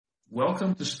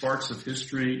Welcome to Sparks of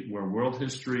History, where world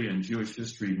history and Jewish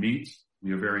history meet.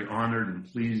 We are very honored and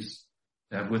pleased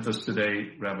to have with us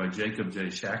today Rabbi Jacob J.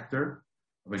 Schachter.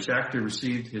 Rabbi Schachter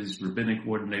received his rabbinic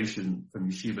ordination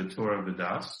from Yeshiva Torah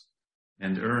V'das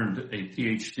and earned a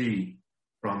PhD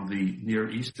from the Near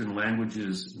Eastern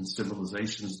Languages and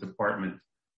Civilizations Department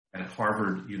at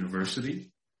Harvard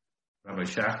University. Rabbi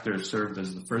Schachter served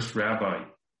as the first rabbi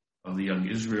of the Young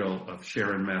Israel of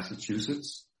Sharon,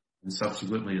 Massachusetts, and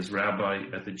subsequently as rabbi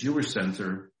at the Jewish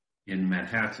Center in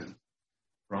Manhattan.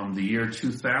 From the year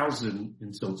 2000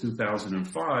 until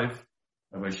 2005,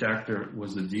 Rabbi Schachter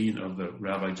was the dean of the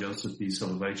Rabbi Joseph B.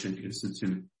 Soloveitchik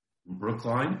Institute in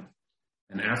Brookline,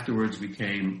 and afterwards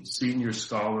became senior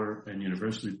scholar and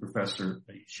university professor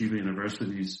at Yeshiva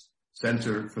University's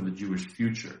Center for the Jewish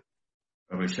Future.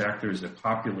 Rabbi Schachter is a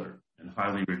popular and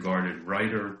highly regarded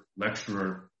writer,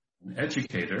 lecturer, and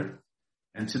educator.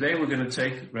 And today we're going to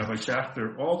take Rabbi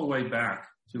Schachter all the way back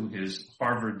to his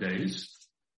Harvard days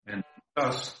and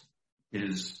discuss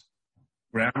his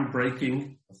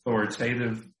groundbreaking,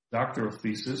 authoritative doctoral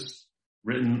thesis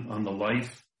written on the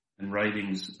life and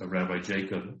writings of Rabbi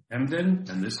Jacob Emden.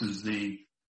 And this is the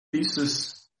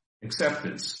thesis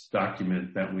acceptance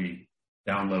document that we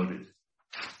downloaded,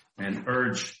 and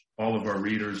urge all of our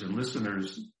readers and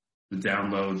listeners to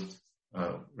download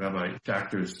Rabbi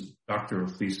Schachter's doctoral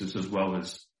thesis as well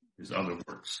as his other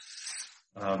works.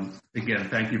 Again,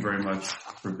 thank you very much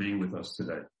for being with us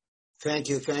today. Thank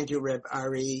you, Reb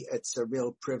Ari. It's a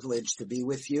real privilege to be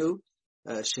with you.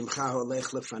 Shimcha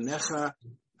holech lefanecha.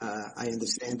 I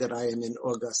understand that I am in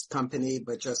august company,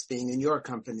 but just being in your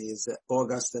company is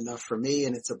august enough for me,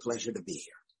 and it's a pleasure to be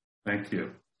here. Thank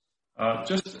you.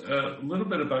 Just a little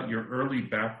bit about your early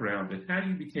background and how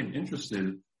you became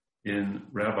interested in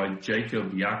Rabbi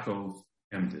Jacob Yaakov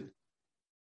Emden.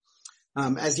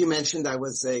 As you mentioned, I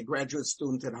was a graduate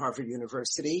student at Harvard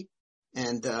University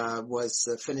and was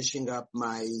finishing up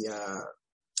my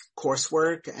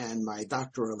coursework and my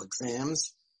doctoral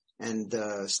exams, and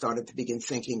started to begin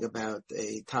thinking about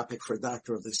a topic for a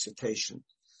doctoral dissertation.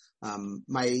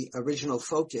 My original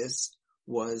focus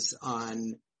was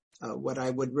on what I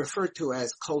would refer to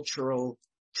as cultural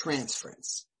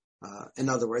transference. In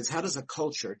other words, how does a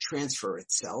culture transfer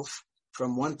itself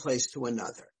from one place to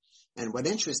another? And what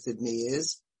interested me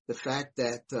is the fact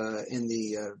that in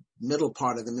the middle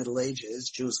part of the Middle Ages,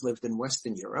 Jews lived in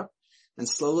Western Europe, and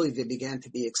slowly they began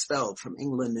to be expelled from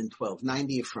England in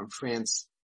 1290, from France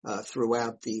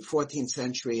throughout the 14th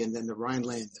century, and then the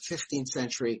Rhineland in the 15th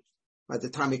century. By the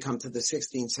time we come to the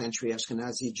 16th century,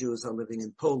 Ashkenazi Jews are living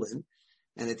in Poland.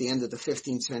 And at the end of the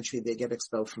 15th century, they get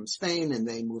expelled from Spain and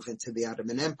they move into the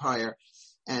Ottoman Empire.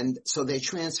 And so they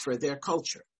transfer their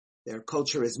culture. Their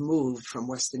culture is moved from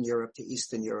Western Europe to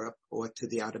Eastern Europe, or to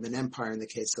the Ottoman Empire in the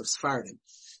case of Sephardim.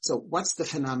 So what's the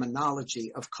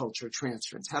phenomenology of culture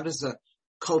transference? How does a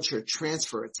culture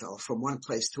transfer itself from one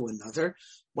place to another?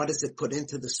 What does it put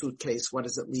into the suitcase? What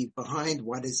does it leave behind?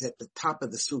 What is at the top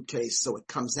of the suitcase so it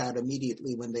comes out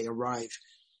immediately when they arrive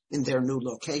in their new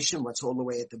location? What's all the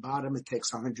way at the bottom? It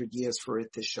takes 100 years for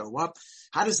it to show up.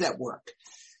 How does that work?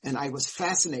 And I was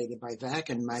fascinated by that,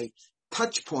 and my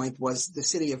touch point was the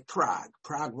city of Prague.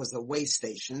 Prague was a way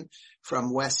station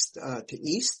from west to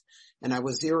east, and I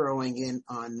was zeroing in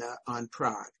on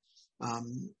Prague.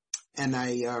 And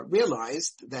I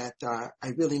realized that I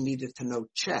really needed to know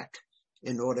Czech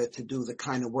in order to do the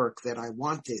kind of work that I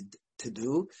wanted to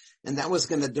do, and that was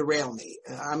going to derail me.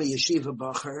 I'm a yeshiva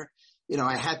bacher. You know,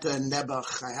 I had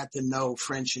to know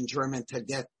French and German to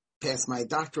get past my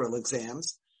doctoral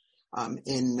exams.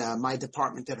 In my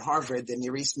department at Harvard, the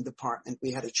Near Eastern department,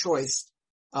 we had a choice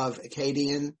of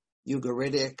Akkadian,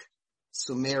 Ugaritic,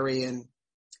 Sumerian,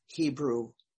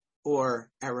 Hebrew, or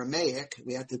Aramaic.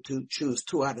 We had to choose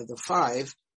 2 out of the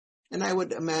 5. And I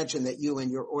would imagine that you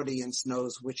and your audience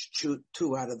knows which 2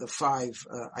 out of the 5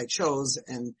 I chose.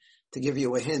 And to give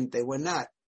you a hint, they were not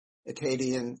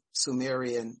Akkadian,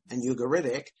 Sumerian, and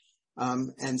Ugaritic.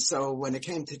 And so when it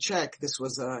came to Czech, this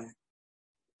was a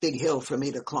big hill for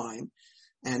me to climb.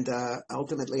 And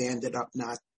ultimately ended up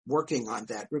not working on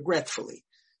that, regretfully.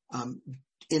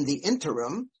 In the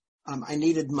interim, I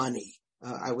needed money.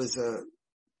 I was a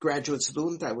graduate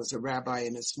student. I was a rabbi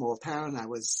in a small town. I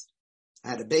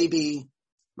had a baby.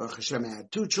 Baruch Hashem, I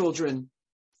had 2 children.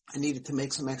 I needed to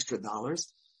make some extra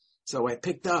dollars. So I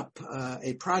picked up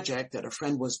a project that a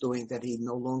friend was doing that he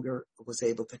no longer was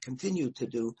able to continue to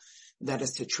do. That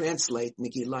is to translate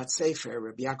Megillat Sefer,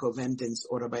 Rabbi Yaakov Emden's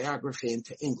autobiography,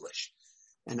 into English.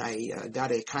 And I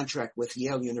got a contract with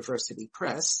Yale University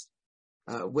Press,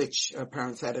 which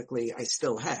parenthetically I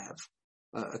still have.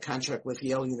 a contract with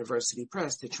Yale University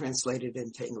Press to translate it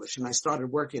into English. And I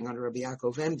started working on Rabbi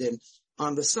Yaakov Emden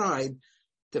on the side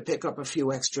to pick up a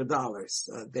few extra dollars.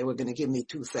 They were going to give me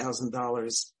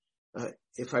 $2,000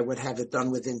 if I would have it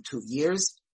done within 2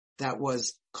 years. That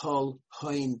was Kol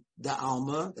Hoin da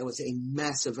Alma. That was a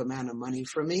massive amount of money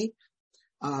for me.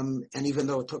 And even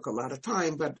though it took a lot of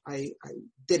time, but I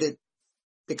did it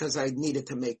because I needed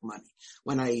to make money.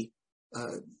 When I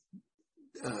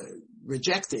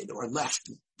rejected or left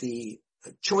the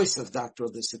choice of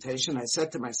doctoral dissertation, I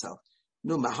said to myself,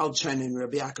 no, Mahalchan and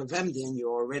Rabbi Yaakov Emden,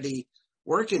 you're already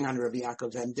working on Rabbi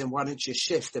Yaakov Emden. Why don't you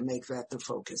shift and make that the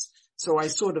focus? So I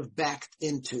sort of backed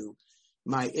into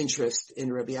my interest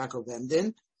in Rabbi Yaakov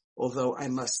Emden, although I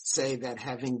must say that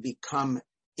having become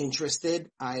interested,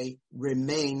 I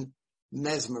remain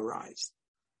mesmerized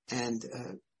and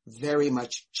very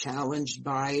much challenged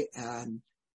by and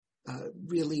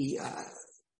really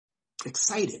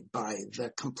excited by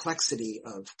the complexity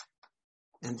of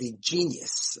and the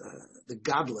genius, the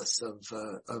godless of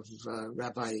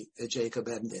Rabbi Jacob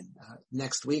Emden.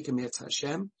 Next week, Amir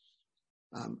Hashem,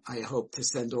 I hope to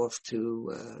send off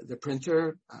to the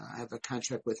printer. I have a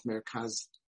contract with Merkaz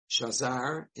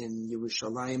Shazar in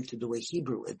Yerushalayim to do a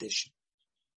Hebrew edition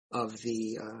of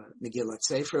the Megillat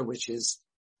Sefer, which is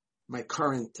my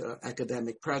current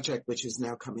academic project, which is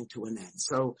now coming to an end.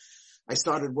 So I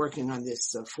started working on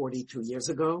this 42 years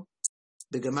ago.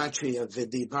 The gematria of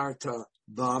Vidivarta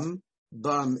Bum.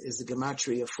 Bum is the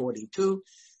gematria of 42.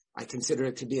 I consider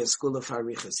it to be a school of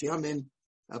Arichas Yamin,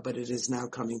 but it is now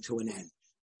coming to an end.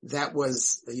 That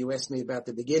was, you asked me about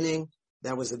the beginning.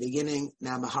 That was the beginning.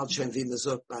 Now Mahalchan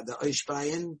Vimazuk by the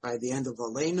Oishbayin, by the end of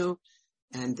Aleinu.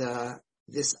 And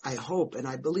this, I hope and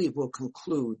I believe, will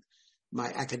conclude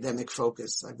my academic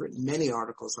focus. I've written many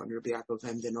articles on Rabbi Yaakov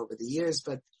Emden over the years,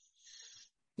 but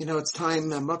it's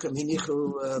time, and I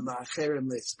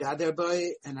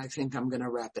think I'm going to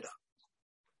wrap it up.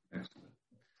 Excellent.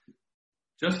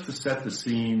 Just to set the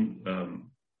scene, the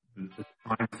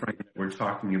time frame that we're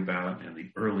talking about and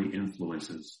the early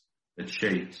influences that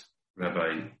shaped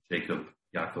Rabbi Jacob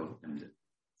Yaakov Emden.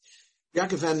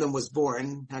 Yaakov Emden was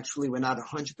born, actually we're not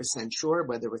 100% sure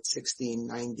whether it's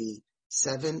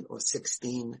 1697 or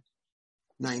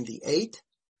 1698.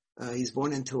 He's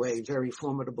born into a very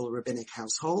formidable rabbinic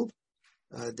household.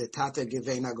 The Tata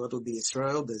Gevena Godel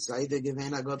B'Yisrael, the Zayda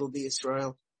Gevena Godel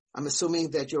B'Yisrael. I'm assuming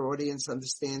that your audience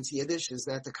understands Yiddish. Is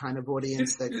that the kind of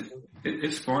audience that you...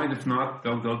 It's fine. If not,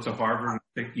 they'll go to Harvard and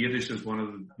pick Yiddish as one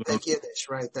of the... Take Yiddish,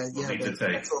 right.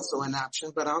 That's also an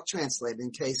option, but I'll translate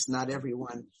in case not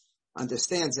everyone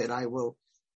understands it. I will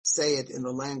say it in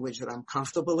the language that I'm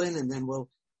comfortable in, and then we'll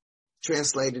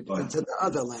translate it into the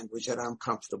other language that I'm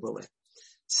comfortable in.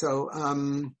 So,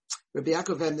 Rabbi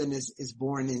Yaakov Emden is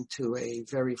born into a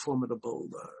very formidable,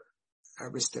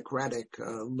 aristocratic,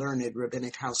 learned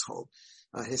rabbinic household.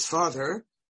 His father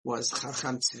was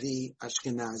Chacham Tzvi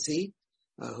Ashkenazi,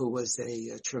 who was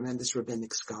a tremendous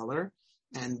rabbinic scholar,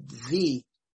 and the,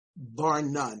 bar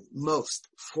none, most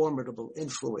formidable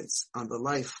influence on the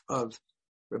life of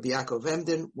Rabbi Yaakov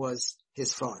Emden was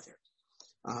his father.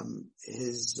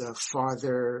 His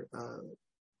father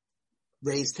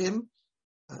raised him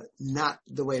not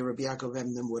the way Rabbi Yaakov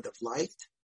Emden would have liked.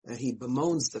 He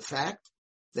bemoans the fact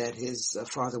that his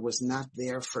father was not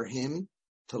there for him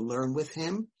to learn with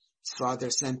him. His father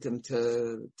sent him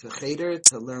to Cheder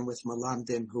to learn with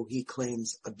Malamdim who he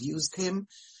claims abused him.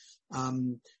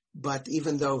 But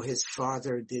even though his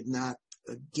father did not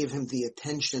give him the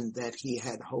attention that he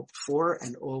had hoped for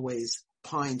and always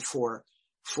pined for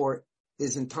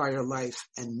his entire life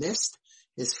and missed,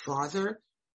 his father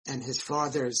and his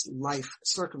father's life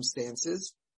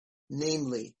circumstances,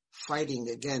 namely fighting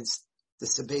against the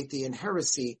Sabbatean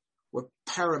heresy, were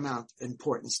paramount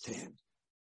importance to him.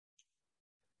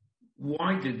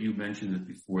 Why did you mention it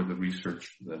before the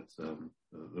research that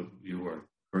you are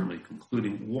currently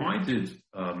concluding? Why did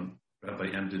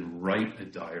Rabbi Emden write a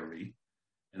diary,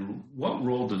 and what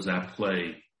role does that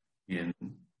play in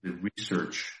the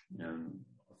research and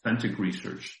authentic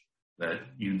research that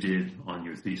you did on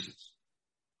your thesis?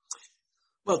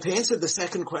 Well, to answer the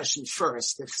second question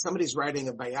first, if somebody's writing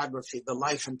a biography, the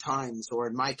life and times, or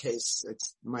in my case,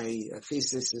 my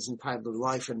thesis is entitled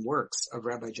Life and Works of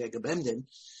Rabbi Jacob Emden,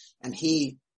 and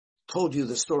he told you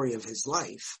the story of his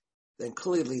life, then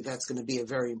clearly that's going to be a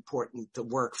very important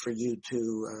work for you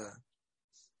to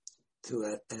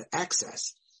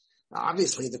access.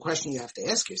 Obviously, the question you have to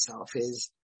ask yourself is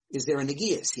there a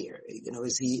negias here?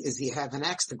 Is he have an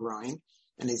axe to grind?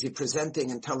 And is he presenting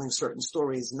and telling certain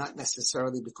stories not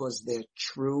necessarily because they're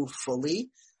true fully?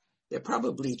 They're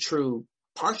probably true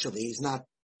partially. He's not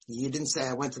You didn't say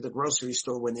I went to the grocery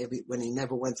store when he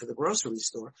never went to the grocery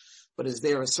store, but is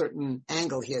there a certain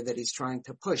angle here that he's trying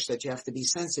to push that you have to be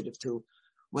sensitive to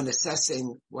when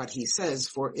assessing what he says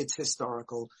for its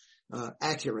historical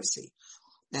accuracy?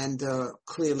 And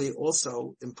clearly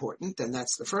also important, and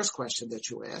that's the first question that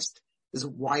you asked, is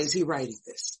why is he writing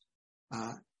this?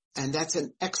 And that's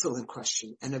an excellent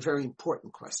question and a very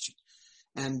important question.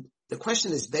 And the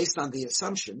question is based on the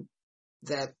assumption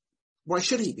that why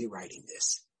should he be writing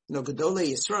this?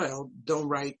 Gedolei Yisrael don't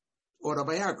write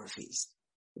autobiographies.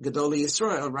 Gedolei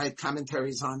Yisrael write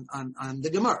commentaries on the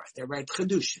Gemara. They write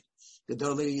Chedushin.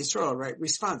 Gedolei Yisrael write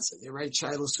responses. They write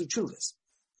Shilas Uchuvas.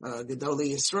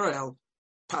 Gedolei Yisrael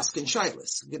paskin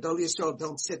Shilas. Gedolei Yisrael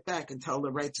don't sit back and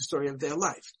write the story of their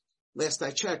life. Last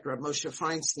I checked, Rabbi Moshe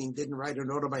Feinstein didn't write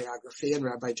an autobiography, and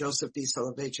Rabbi Joseph B.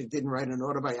 Soloveitchik didn't write an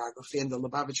autobiography, and the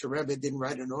Lubavitcher Rebbe didn't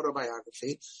write an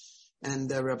autobiography. And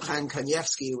Reb Chaim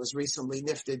Kanievsky, who was recently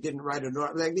nifted, didn't write an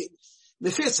autobiography.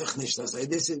 We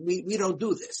don't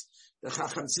do this. The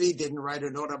Chacham Tzvi didn't write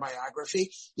an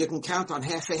autobiography. You can count on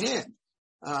half a hand,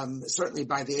 certainly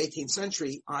by the 18th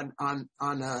century, on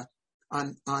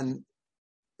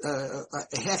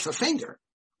half a finger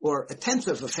or a tenth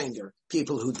of a finger,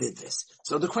 people who did this.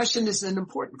 So the question is an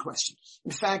important question.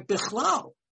 In fact,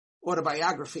 Bichlal,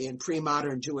 autobiography in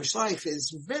pre-modern Jewish life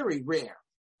is very rare.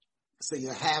 So you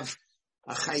have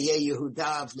Chaye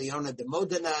Yehuda of Leona de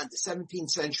Modena in the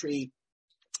 17th century.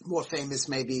 More famous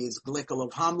maybe is Glickel of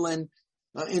Hamelin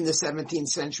in the 17th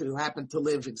century, who happened to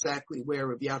live exactly where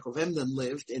Rabbi Yaakov Emden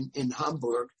lived in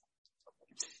Hamburg,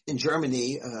 in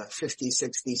Germany, 50,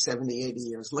 60, 70, 80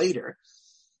 years later.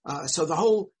 So the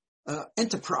whole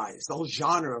enterprise, the whole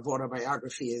genre of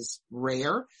autobiography is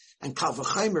rare, and Kal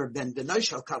V'Chomer ben B'nai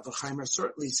Shel Kal V'Chomer,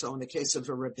 certainly so in the case of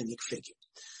a rabbinic figure.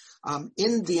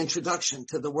 In the introduction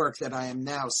to the work that I am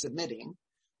now submitting,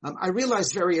 I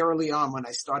realized very early on when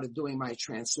I started doing my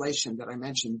translation that I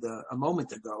mentioned a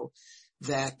moment ago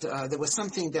that there was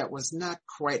something that was not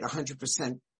quite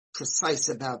 100% precise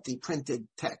about the printed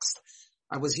text.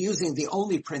 I was using the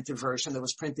only printed version that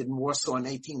was printed in Warsaw in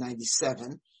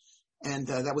 1897, and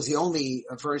that was the only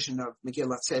version of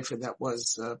Megillat Sefer that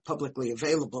was publicly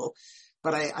available.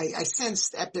 But I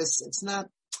sensed Epis, it's not,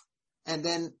 and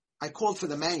then I called for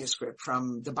the manuscript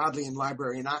from the Bodleian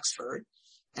Library in Oxford,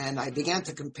 and I began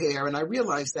to compare, and I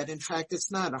realized that in fact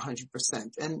it's not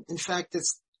 100%, and in fact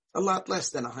it's a lot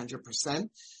less than 100%.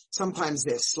 Sometimes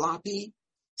they're sloppy,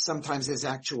 sometimes there's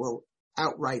actual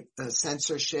outright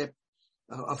censorship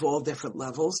of all different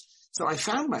levels. So I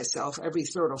found myself every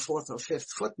third or fourth or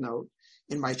fifth footnote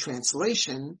in my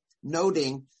translation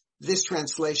noting this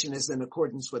translation is in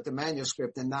accordance with the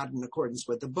manuscript and not in accordance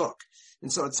with the book.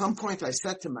 And so at some point I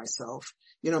said to myself,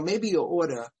 maybe you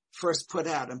ought to first put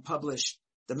out and publish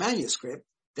the manuscript,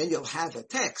 then you'll have a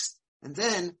text, and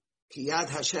then Kiyad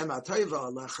Hashem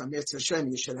Atoiva Alech Hashem,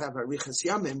 you should have a Arichas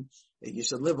Yamim, you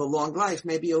should live a long life.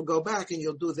 Maybe you'll go back and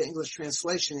you'll do the English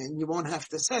translation and you won't have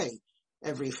to say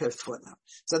every fifth footnote.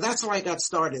 So that's how I got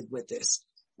started with this.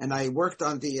 And I worked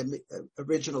on the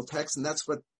original text, and that's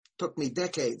what took me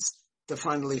decades to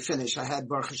finally finish. I had,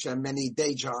 Baruch Hashem, many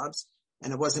day jobs,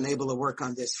 and I wasn't able to work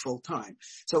on this full time.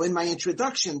 So in my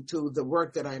introduction to the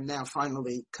work that I am now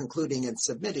finally concluding and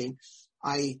submitting,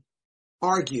 I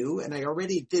argue, and I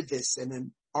already did this in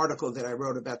an article that I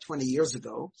wrote about 20 years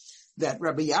ago, that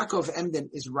Rabbi Yaakov Emden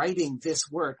is writing this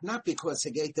work not because he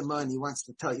gave the money, he wants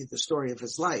to tell you the story of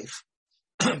his life,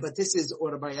 but this is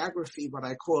autobiography, what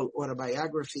I call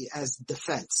autobiography as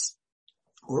defense,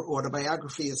 or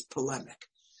autobiography as polemic.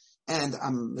 And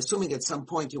I'm assuming at some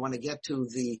point you want to get to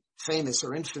the famous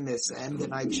or infamous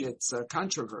Emden Eybeshutz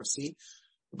controversy.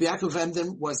 Rabbi Yaakov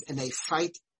Emden was in a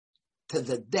fight to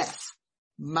the death,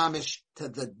 mamish to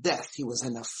the death. He was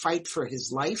in a fight for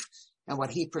his life and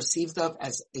what he perceived of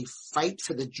as a fight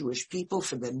for the Jewish people,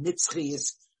 for the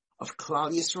nitzchias of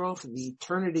Klal Yisrael, for the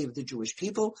eternity of the Jewish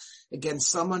people,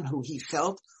 against someone who he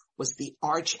felt was the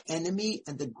arch enemy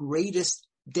and the greatest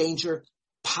danger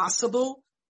possible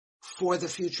for the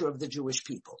future of the Jewish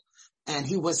people. And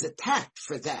he was attacked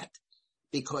for that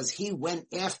because he went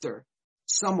after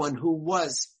someone who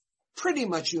was pretty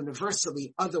much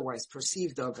universally otherwise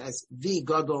perceived of as the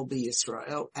Gadol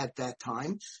B'Yisrael at that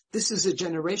time. This is a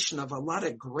generation of a lot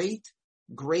of great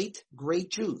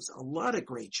Jews, a lot of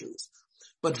great Jews.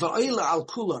 But Va'ila al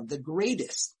Kulam, the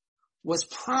greatest, was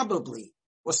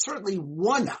certainly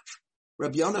one of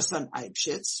Rabbi Yonasan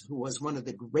Eybeshutz, who was one of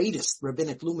the greatest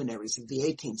rabbinic luminaries of the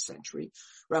 18th century.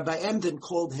 Rabbi Emden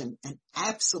called him an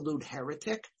absolute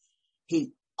heretic.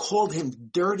 He called him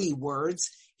dirty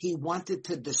words. He wanted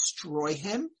to destroy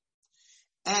him.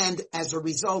 And as a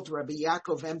result, Rabbi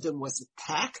Yaakov Emden was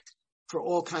attacked for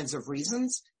all kinds of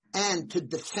reasons, and to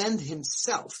defend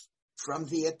himself from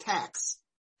the attacks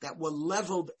that were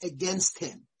leveled against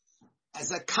him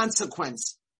as a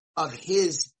consequence of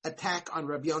his attack on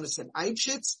Rabbi Yonasan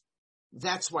Eybeshutz.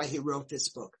 That's why he wrote this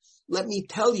book. Let me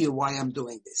tell you why I'm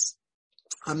doing this.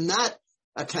 I'm not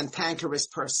a cantankerous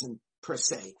person per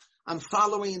se. I'm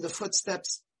following in the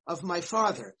footsteps of my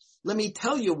father. Let me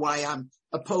tell you why I'm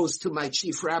opposed to my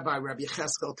chief rabbi, Rabbi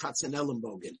Cheskel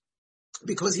Katzenellenbogen,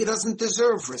 because he doesn't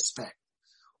deserve respect.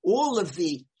 All of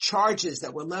the charges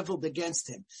that were leveled against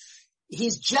him,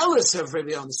 he's jealous of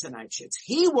Rabbi Yonasan Eybeshutz.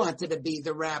 He wanted to be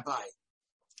the rabbi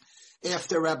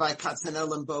after Rabbi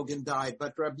Katzenellenbogen died,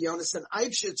 but Rabbi Yonasan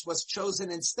Eybeshutz was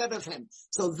chosen instead of him.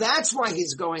 So that's why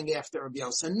he's going after Rabbi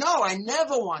Yonasan. No, I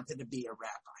never wanted to be a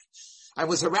rabbi. I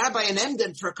was a rabbi in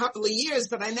Emden for a couple of years,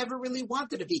 but I never really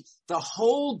wanted to be. The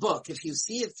whole book, if you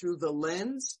see it through the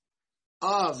lens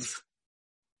of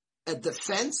a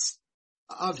defense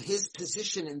of his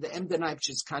position in the Emden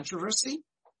Eybeshutz controversy,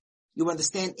 you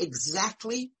understand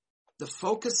exactly the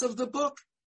focus of the book,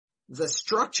 the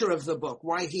structure of the book,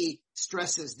 why he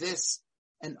stresses this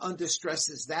and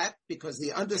understresses that, because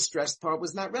the understressed part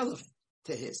was not relevant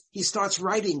to his. He starts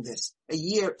writing this a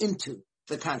year into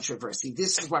the controversy.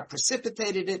 This is what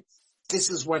precipitated it. This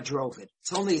is what drove it.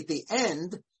 It's only at the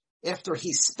end, after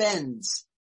he spent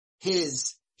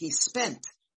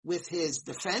with his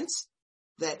defense,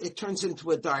 that it turns into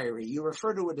a diary. You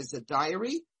refer to it as a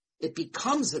diary. It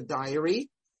becomes a diary.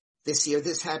 This year,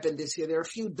 this happened this year. There are a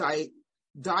few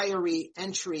diary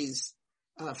entries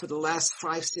for the last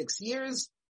 5-6 years.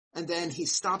 And then he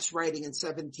stops writing in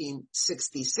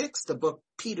 1766. The book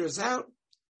peters out.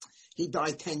 He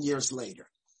died 10 years later.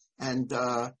 And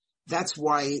that's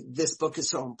why this book is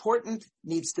so important,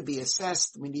 needs to be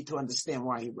assessed. We need to understand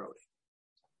why he wrote it.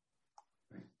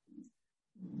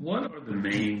 What are the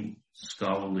main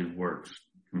scholarly works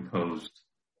composed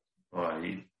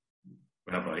by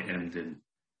Rabbi Emden?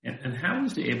 And how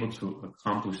was he able to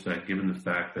accomplish that, given the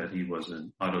fact that he was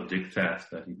an autodidact,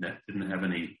 that he didn't have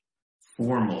any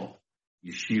formal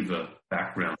yeshiva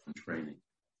background and training?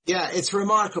 Yeah, it's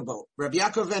remarkable. Rabbi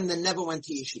Yaakov Emden never went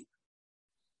to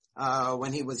yeshiva.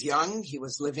 When he was young, he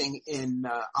was living in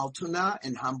Altona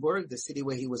in Hamburg, the city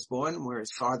where he was born, where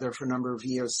his father for a number of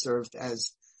years served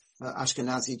as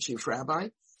Ashkenazi chief rabbi.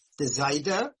 The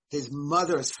Zayda, his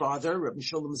mother's father, Rabbi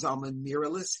Shalom Zalman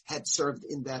Miralis, had served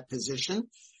in that position.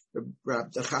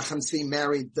 The Chacham Tzvi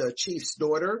married the chief's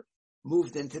daughter,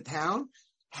 moved into town,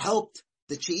 helped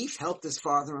the chief, helped his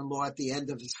father-in-law at the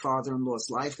end of his father-in-law's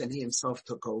life, and he himself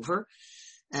took over.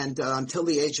 And until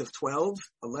the age of 12,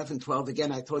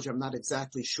 again, I told you I'm not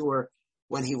exactly sure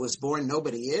when he was born.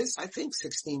 Nobody is. I think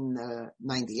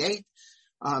 1698.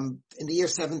 In the year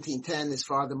 1710, his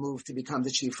father moved to become the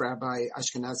chief rabbi,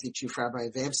 Ashkenazi chief rabbi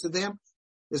of Amsterdam.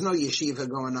 There's no yeshiva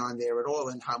going on there at all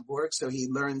in Hamburg, so he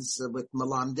learns with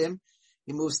Malamdim.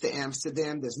 He moves to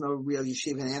Amsterdam. There's no real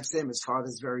yeshiva in Amsterdam. His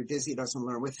father's very busy, doesn't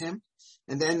learn with him.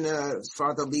 And then his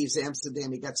father leaves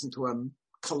Amsterdam. He gets into a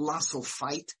colossal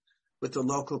fight with the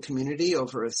local community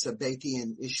over a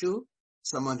Sabbatean issue,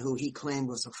 someone who he claimed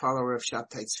was a follower of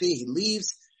Shabtai Tzvi. He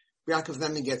leaves. Yaakov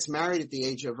Emden gets married at the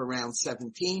age of around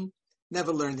 17,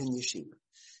 never learned in yeshiva.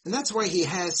 And that's why he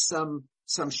has some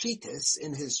shittas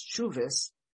in his shuvas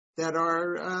that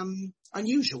are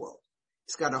unusual.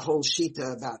 He's got a whole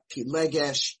shita about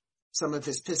pilegesh, some of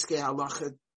his piskei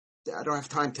halacha. I don't have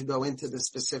time to go into the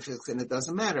specifics, and it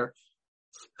doesn't matter.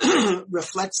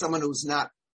 Reflect someone who's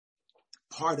not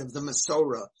part of the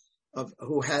Masorah,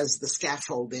 who has the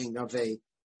scaffolding of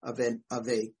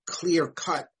a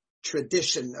clear-cut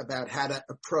tradition about how to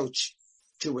approach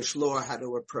Jewish law, how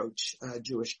to approach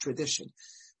Jewish tradition.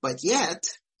 But yet,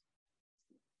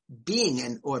 being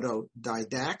an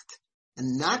autodidact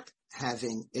and not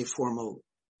having a formal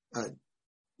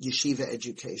yeshiva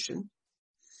education,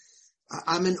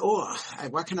 I'm in awe.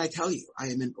 What can I tell you? I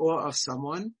am in awe of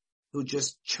someone who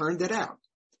just churned it out.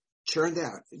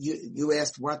 You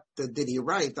asked what did he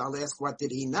write? I'll ask what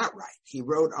did he not write? He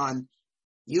wrote on,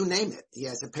 you name it. He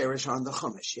has a parish on the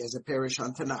Chumash. He has a parish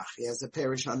on Tanakh. He has a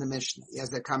parish on the Mishnah. He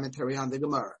has a commentary on the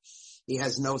Gemara. He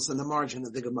has notes on the margin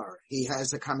of the Gemara. He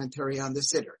has a commentary on the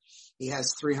Siddur. He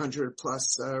has 300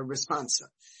 plus responsa.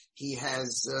 He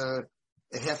has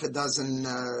a half a dozen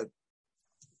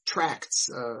tracts,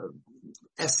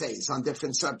 essays on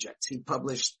different subjects. He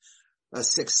published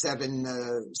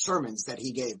 6-7 sermons that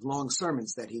he gave, long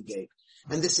sermons that he gave.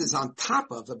 And this is on top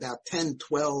of about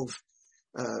 10-12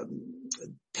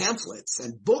 pamphlets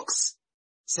and books.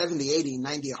 70, 80,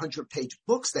 90, 100-page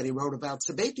books that he wrote about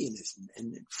Sabbateanism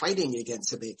and fighting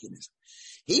against Sabbateanism.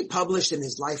 He published in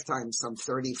his lifetime some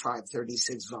 35,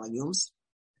 36 volumes,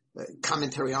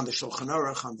 commentary on the Shulchan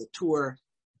Aruch, on the Torah.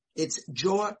 It's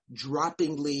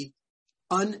jaw-droppingly,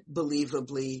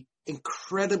 unbelievably,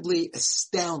 incredibly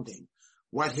astounding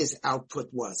what his output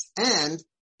was. And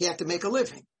he had to make a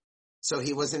living. So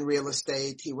he was in real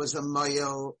estate, he was a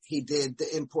moyel, he did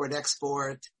the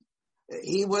import-export.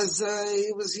 He was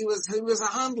a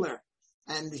handler.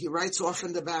 And he writes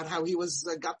often about how he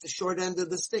got the short end of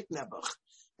the stick, Nebuch,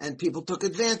 and people took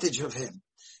advantage of him.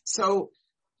 So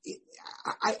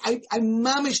I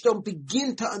mamish don't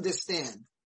begin to understand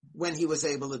when he was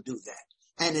able to do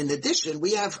that. And in addition,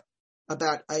 we have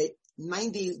about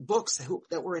 90 books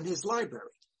that were in his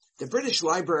library. The British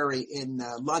Library in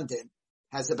London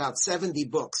has about 70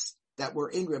 books that were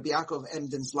in Rabbi Yaakov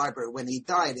Emden's library. When he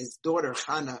died, his daughter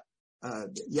Hannah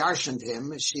yarshened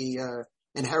him. She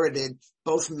inherited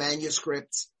both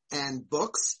manuscripts and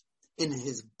books. In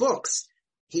his books,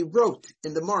 he wrote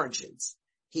in the margins.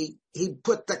 He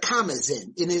put the commas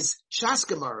in his Shas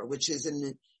Gemara, which is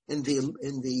in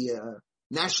the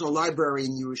National Library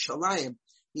in Yerushalayim.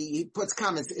 He puts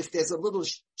comments. If there's a little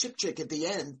chipchik at the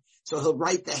end, so he'll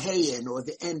write the hey in or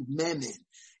the end mem in.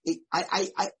 I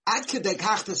could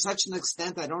to such an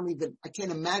extent I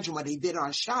can't imagine what he did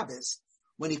on Shabbos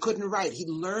when he couldn't write. He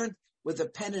learned with a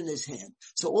pen in his hand.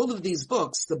 So all of these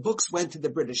books, the books went to the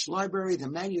British Library, the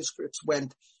manuscripts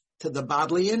went to the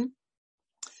Bodleian.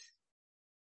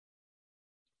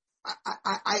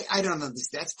 I don't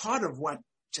understand. That's part of what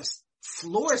just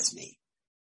floors me.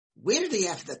 Where did he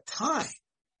have the time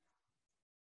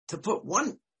to put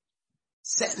one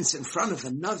sentence in front of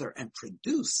another and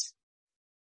produce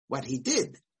what he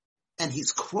did? And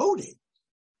he's quoted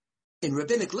in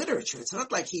rabbinic literature. It's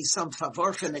not like he's some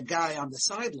favorfene guy on the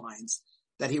sidelines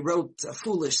that he wrote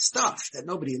foolish stuff that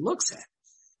nobody looks at.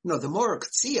 No, the Morah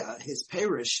Ktsiya, his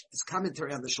parish, his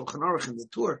commentary on the Shulchan Aruch and the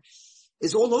Torah,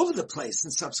 is all over the place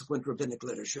in subsequent rabbinic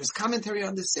literature. His commentary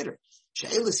on the Siddur,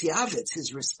 She'elis Yavetz,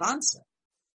 his responsa,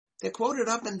 they're quoted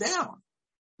up and down.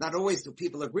 Not always do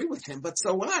people agree with him, but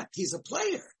so what? He's a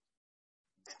player.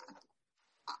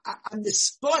 I'm the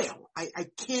spoil. I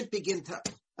can't begin to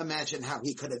imagine how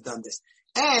he could have done this.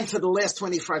 And for the last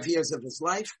 25 years of his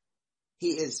life,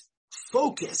 he is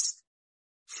focused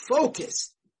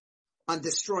on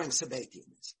destroying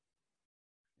Sabbateans.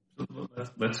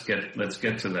 Let's get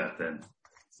to that then.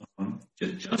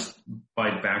 Just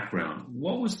by background,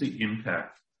 what was the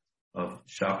impact of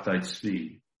Shabtai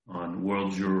Tzvi on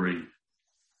world Jewry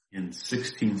in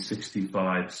 1665,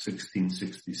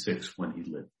 1666 when he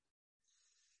lived?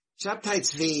 Shabtai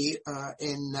Tzvi,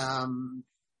 in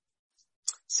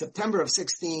September of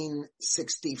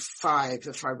 1665,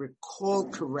 if I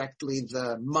recall correctly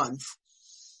the month,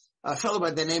 a fellow by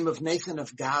the name of Nathan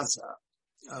of Gaza,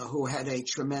 who had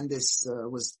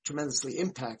was tremendously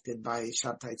impacted by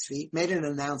Shabtai Tzvi, made an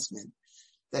announcement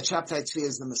that Shabtai Tzvi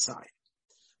is the Messiah.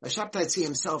 Shabtai Tzvi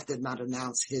himself did not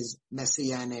announce his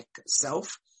messianic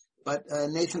self, but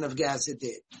Nathan of Gaza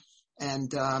did.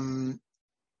 And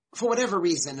for whatever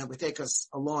reason, it would take us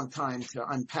a long time to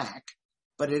unpack,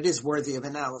 but it is worthy of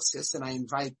analysis, and I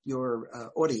invite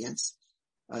your audience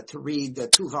to read the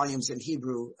 2 volumes in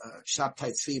Hebrew,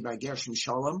 Shabtai Tzvi by Gershom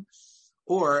Sholem,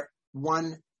 or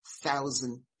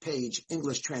 1,000-page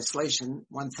English translation,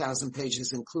 1,000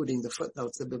 pages including the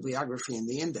footnotes, the bibliography, and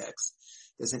the index.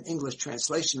 There's an English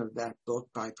translation of that book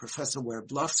by Professor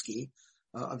Werblowski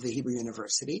of the Hebrew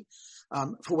University.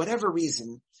 For whatever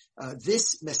reason,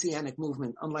 this messianic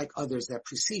movement, unlike others that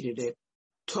preceded it,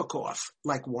 took off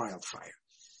like wildfire.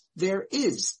 There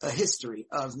is a history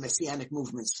of messianic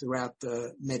movements throughout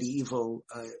the medieval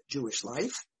Jewish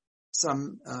life.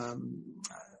 Some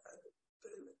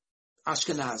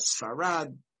Ashkenaz,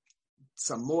 Sfarad,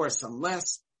 some more, some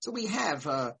less. So we have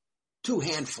 2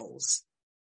 handfuls,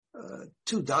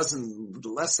 2 dozen,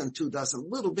 less than 2 dozen,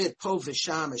 little bit, po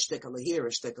v'sham, a shtekala here, a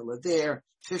shtekala there,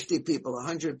 50 people,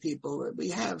 100 people. We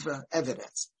have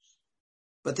evidence.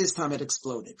 But this time it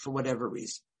exploded for whatever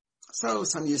reason. So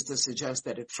some used to suggest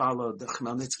that it followed the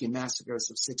Khmelnytsky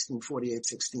massacres of 1648,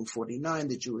 1649.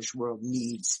 The Jewish world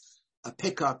needs a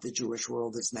pickup. The Jewish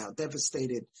world is now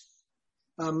devastated.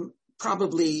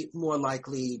 Probably more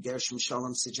likely, Gershom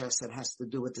Sholem suggests that has to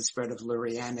do with the spread of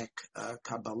Lurianic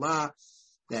Kabbalah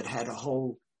that had a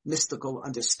whole mystical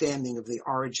understanding of the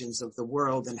origins of the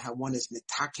world and how one is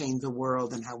mitakein the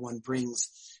world and how one brings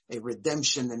a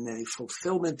redemption and a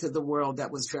fulfillment to the world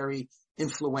that was very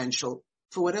influential.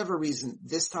 For whatever reason,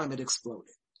 this time it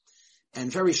exploded.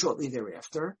 And very shortly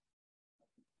thereafter,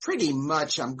 pretty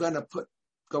much I'm going to put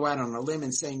go out on a limb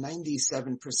and say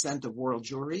 97% of world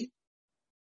Jewry,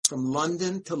 from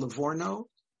London to Livorno,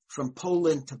 from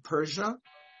Poland to Persia,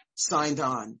 signed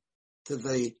on to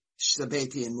the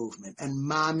Sabbatean movement. And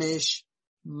mamish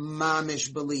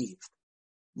believed.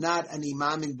 Not an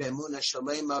imamin be'emuna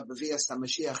shalema b'vias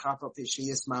HaMashiach hafal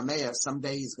pishiyas mameya.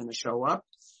 Someday he's going to show up.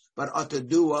 But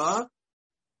atadua,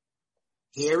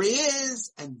 here he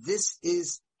is, and this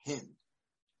is him.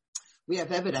 We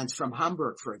have evidence from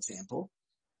Hamburg, for example,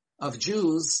 of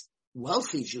Jews,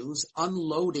 wealthy Jews,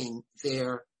 unloading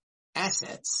their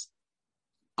assets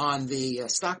on the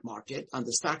stock market, on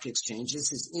the stock exchange.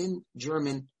 This is in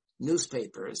German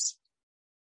newspapers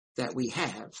that we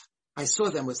have. I saw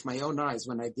them with my own eyes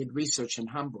when I did research in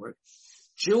Hamburg.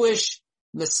 Jewish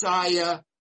Messiah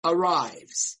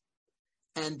arrives,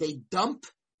 and they dump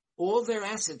all their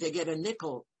assets. They get a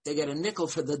nickel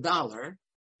for the dollar,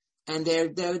 and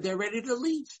they're ready to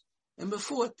leave. And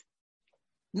before,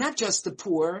 not just the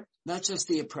poor, not just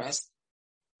the oppressed,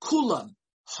 kulam,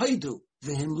 haidu,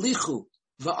 v'himlichu,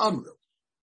 v'amru.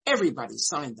 Everybody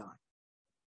signed on.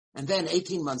 And then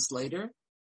 18 months later,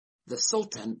 the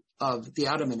Sultan of the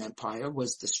Ottoman Empire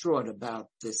was distraught about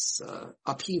this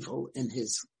upheaval in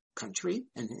his country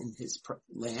and in his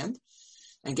land,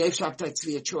 and gave Shabtai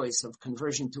Tzvi a choice of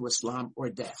conversion to Islam or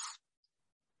death.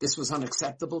 This was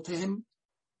unacceptable to him.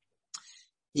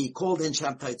 He called in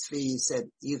Shabtai Tzvi. He said,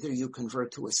 either you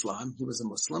convert to Islam, he was a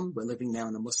Muslim, we're living now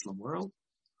in a Muslim world,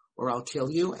 or I'll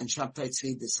kill you. And Shabtai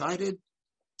Tzvi decided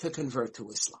to convert to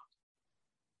Islam.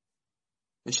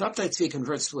 When Shabtai Tzvi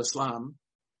converts to Islam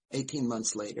 18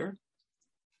 months later,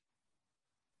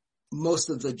 most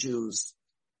of the Jews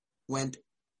went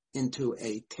into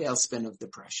a tailspin of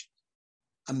depression.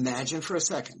 Imagine for a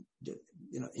second,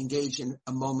 engage in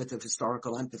a moment of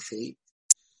historical empathy,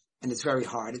 and it's very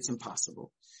hard, it's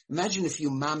impossible. Imagine if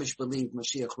you mamish believed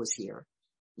Mashiach was here,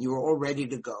 you were all ready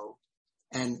to go,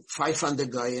 and fight on the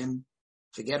Goyim,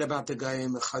 forget about the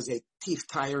Goyim, chazay, teeth,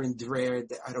 tire, and drear,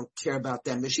 I don't care about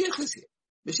them. Mashiach is here.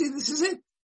 Mashiach, this is it.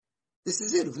 This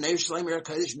is it.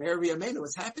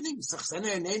 What's happening?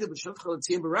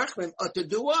 To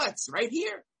do what? It's right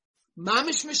here.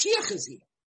 Mamish Mashiach is here.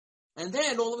 And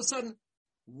then all of a sudden,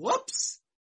 whoops,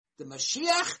 the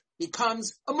Mashiach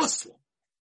becomes a Muslim.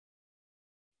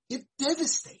 It's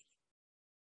devastating.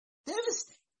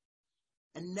 Devastating.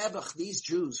 And Nebuch, these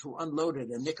Jews who unloaded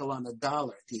a nickel on a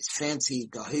dollar, these fancy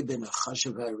Gahibin,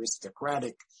 Chasheva,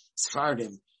 aristocratic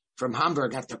Sephardim from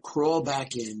Hamburg, have to crawl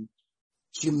back in,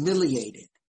 humiliated,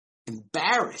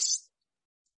 embarrassed,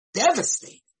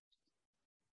 devastated.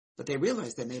 But they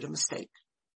realized they made a mistake.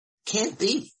 Can't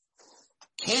be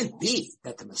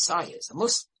that the Messiah is a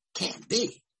Muslim. Can't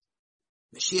be.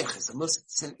 Mashiach is a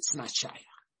Muslim. It's not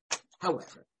Shayach.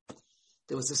 However,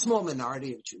 there was a small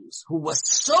minority of Jews who was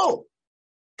so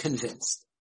convinced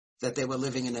that they were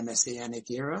living in a Messianic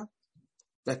era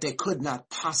that they could not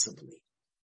possibly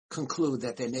conclude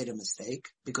that they made a mistake,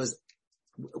 because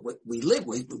we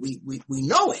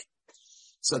know it.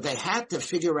 So they had to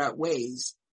figure out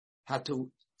ways how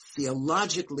to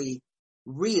theologically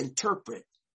reinterpret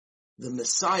the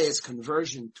Messiah's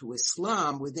conversion to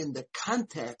Islam within the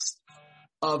context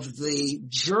of the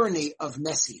journey of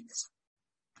Messianism.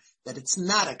 That it's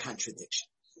not a contradiction.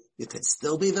 You could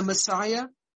still be the Messiah,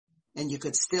 and you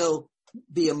could still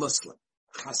be a Muslim.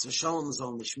 Chas v'sholom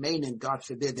zol nishmein, God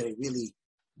forbid that he really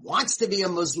wants to be a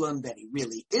Muslim, that he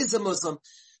really is a Muslim,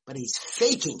 but he's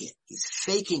faking it. He's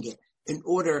faking it in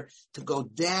order to go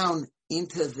down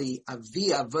into the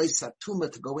avia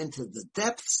v'isatuma, to go into the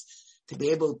depths, to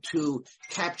be able to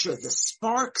capture the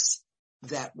sparks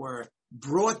that were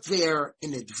brought there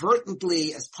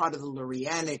inadvertently as part of the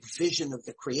Lurianic vision of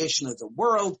the creation of the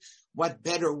world. What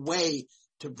better way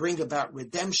to bring about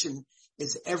redemption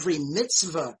is every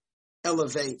mitzvah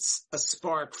elevates a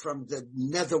spark from the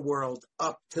netherworld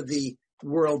up to the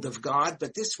world of God.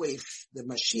 But this way, the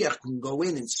Mashiach can go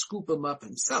in and scoop him up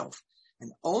himself.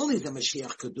 And only the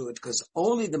Mashiach could do it, because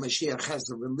only the Mashiach has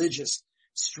the religious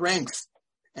strength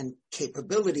and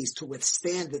capabilities to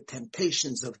withstand the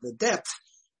temptations of the depth.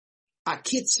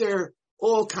 Akitzer,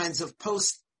 all kinds of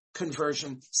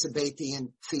post-conversion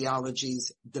Sabbatean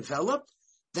theologies developed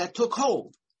that took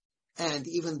hold. And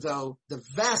even though the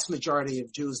vast majority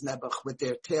of Jews, Nebuch, with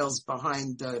their tails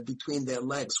between their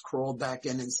legs, crawled back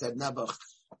in and said, Nebuch,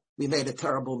 we made a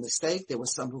terrible mistake. There were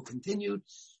some who continued,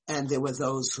 and there were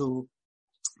those who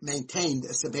maintained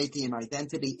a Sabbatean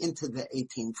identity into the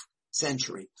 18th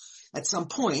century. At some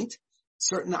point,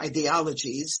 certain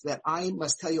ideologies that I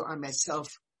must tell you I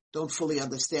myself don't fully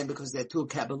understand because they're too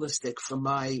Kabbalistic for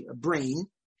my brain,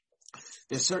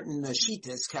 There's certain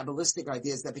Shittas, Kabbalistic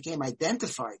ideas that became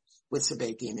identified with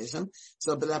Sabbateanism,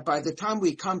 so that by the time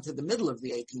we come to the middle of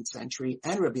the 18th century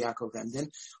and Rabbi Yaakov Emden,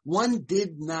 one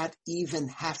did not even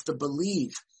have to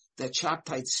believe that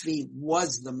Shabtai Tzvi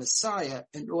was the Messiah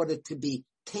in order to be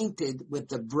tainted with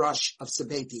the brush of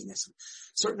Sabbateanism.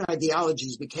 Certain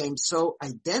ideologies became so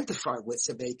identified with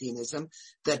Sabbateanism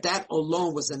that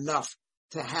alone was enough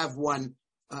to have one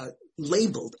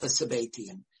labeled a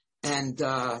Sabbatean. And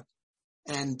that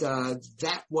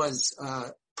was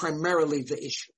primarily the issue.